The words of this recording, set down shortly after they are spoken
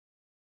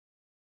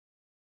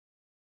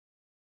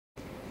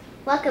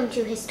Welcome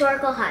to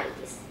Historical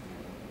Hotties.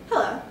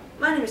 Hello,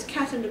 my name is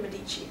Catherine de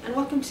Medici, and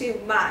welcome to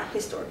my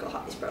Historical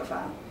Hotties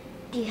profile.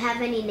 Do you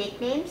have any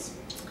nicknames?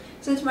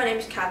 Since my name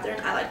is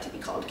Catherine, I like to be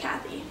called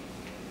Kathy.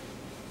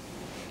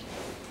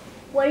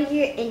 What are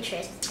your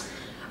interests?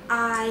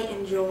 I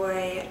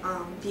enjoy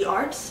the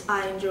arts,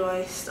 I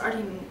enjoy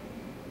starting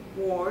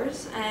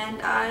wars, and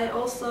I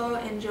also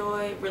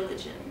enjoy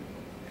religion.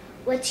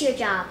 What's your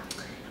job?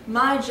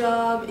 My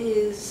job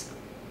is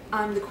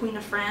I'm the Queen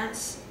of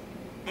France,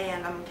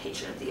 and I'm a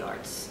patron of the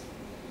arts.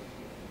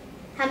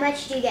 How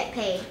much do you get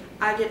paid?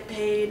 I get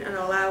paid an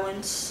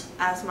allowance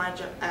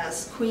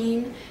as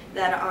queen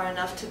that are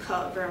enough to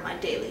cover my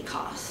daily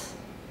costs.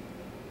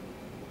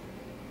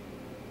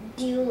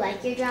 Do you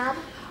like your job?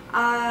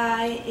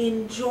 I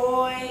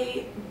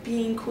enjoy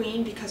being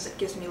queen because it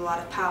gives me a lot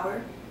of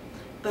power,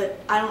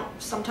 but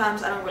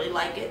sometimes I don't really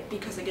like it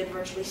because I get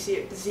virtually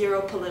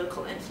zero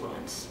political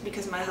influence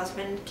because my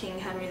husband, King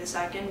Henry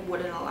II,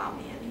 wouldn't allow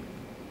me any.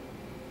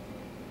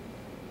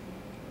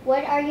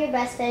 What are your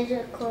best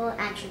physical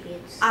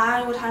attributes?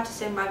 I would have to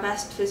say my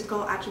best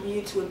physical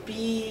attributes would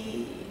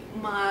be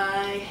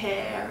my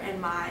hair and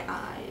my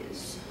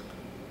eyes.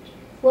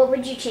 What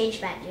would you change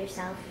about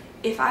yourself?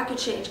 If I could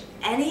change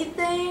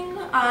anything,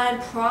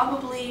 I'd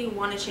probably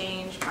want to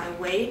change my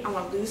weight. I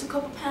want to lose a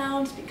couple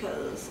pounds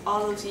because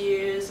all those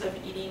years of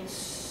eating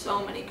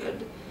so many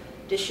good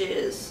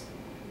dishes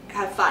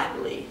have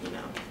finally,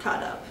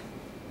 caught up.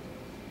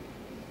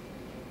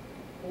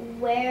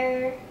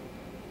 Where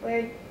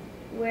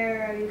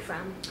are you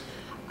from?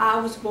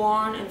 I was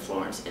born in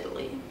Florence,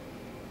 Italy.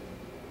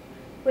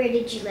 Where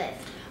did you live?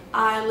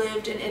 I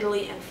lived in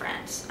Italy and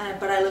France,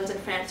 but I lived in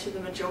France for the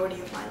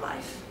majority of my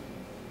life.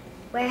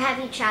 Where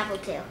have you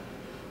traveled to?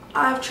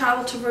 I've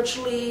traveled to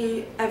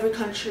virtually every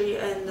country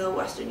in the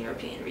Western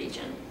European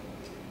region.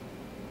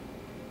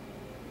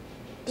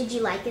 Did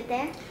you like it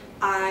there?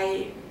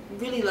 I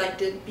really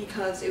liked it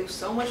because it was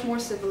so much more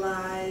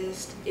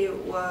civilized. It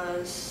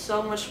was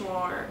so much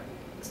more,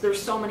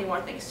 there's so many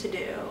more things to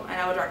do,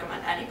 and I would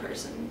recommend any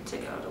person to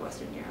go to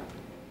Western Europe.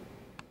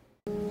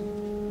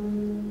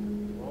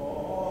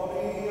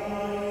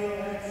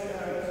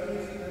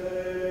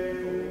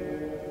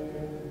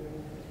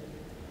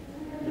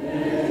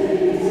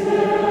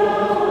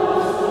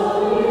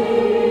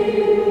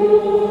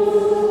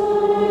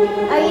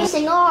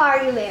 Single or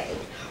are you married?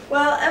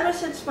 Well, ever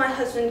since my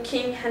husband,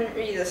 King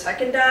Henry II,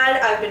 died,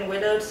 I've been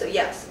widowed, so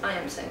yes, I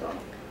am single.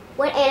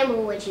 What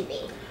animal would you be?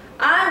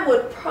 I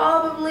would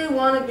probably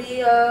want to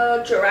be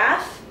a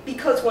giraffe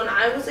because when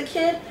I was a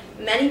kid,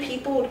 many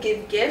people would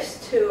give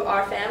gifts to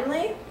our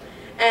family.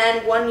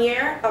 And one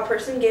year, a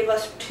person gave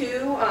us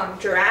two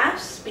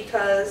giraffes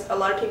because a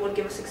lot of people would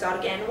give us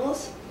exotic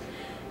animals.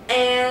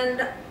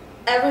 And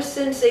ever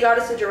since they got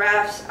us the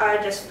giraffes, I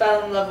just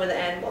fell in love with the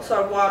animal,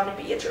 so I wanted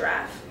to be a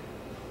giraffe.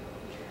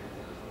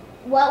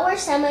 What were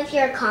some of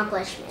your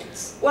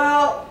accomplishments?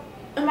 Well,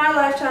 in my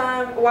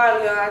lifetime, a while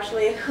ago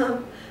actually,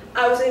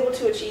 I was able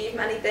to achieve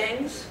many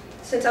things.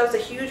 Since I was a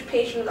huge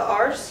patron of the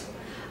arts,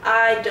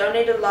 I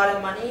donated a lot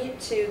of money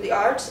to the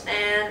arts,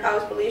 and I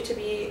was believed to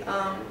be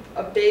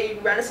a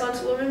big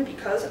Renaissance woman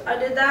because I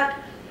did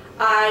that.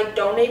 I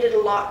donated a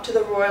lot to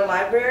the Royal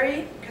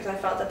Library because I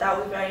felt that that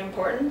was very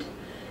important.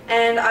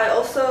 And I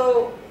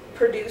also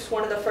produced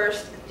one of the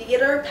first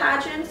theater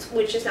pageants,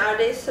 which is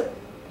nowadays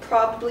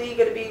probably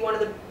going to be one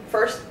of the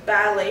first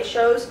ballet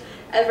shows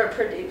ever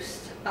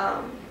produced.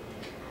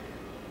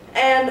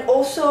 And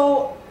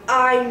also,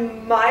 I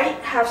might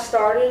have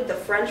started the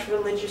French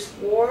religious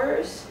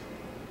wars,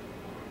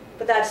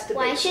 but that's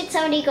debatable. Why should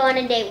somebody go on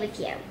a date with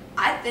you?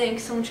 I think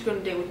someone should go on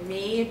a date with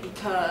me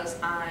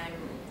because I'm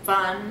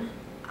fun,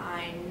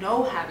 I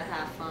know how to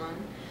have fun,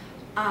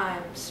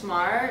 I'm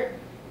smart,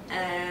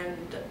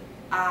 and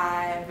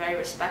I'm very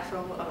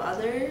respectful of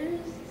others,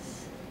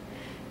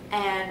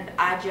 and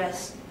I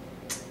just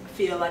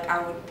feel like I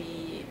would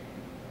be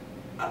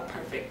a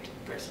perfect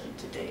person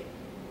to date,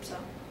 so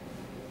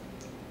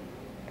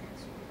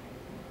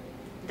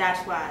that's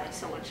why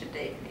someone should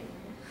date me.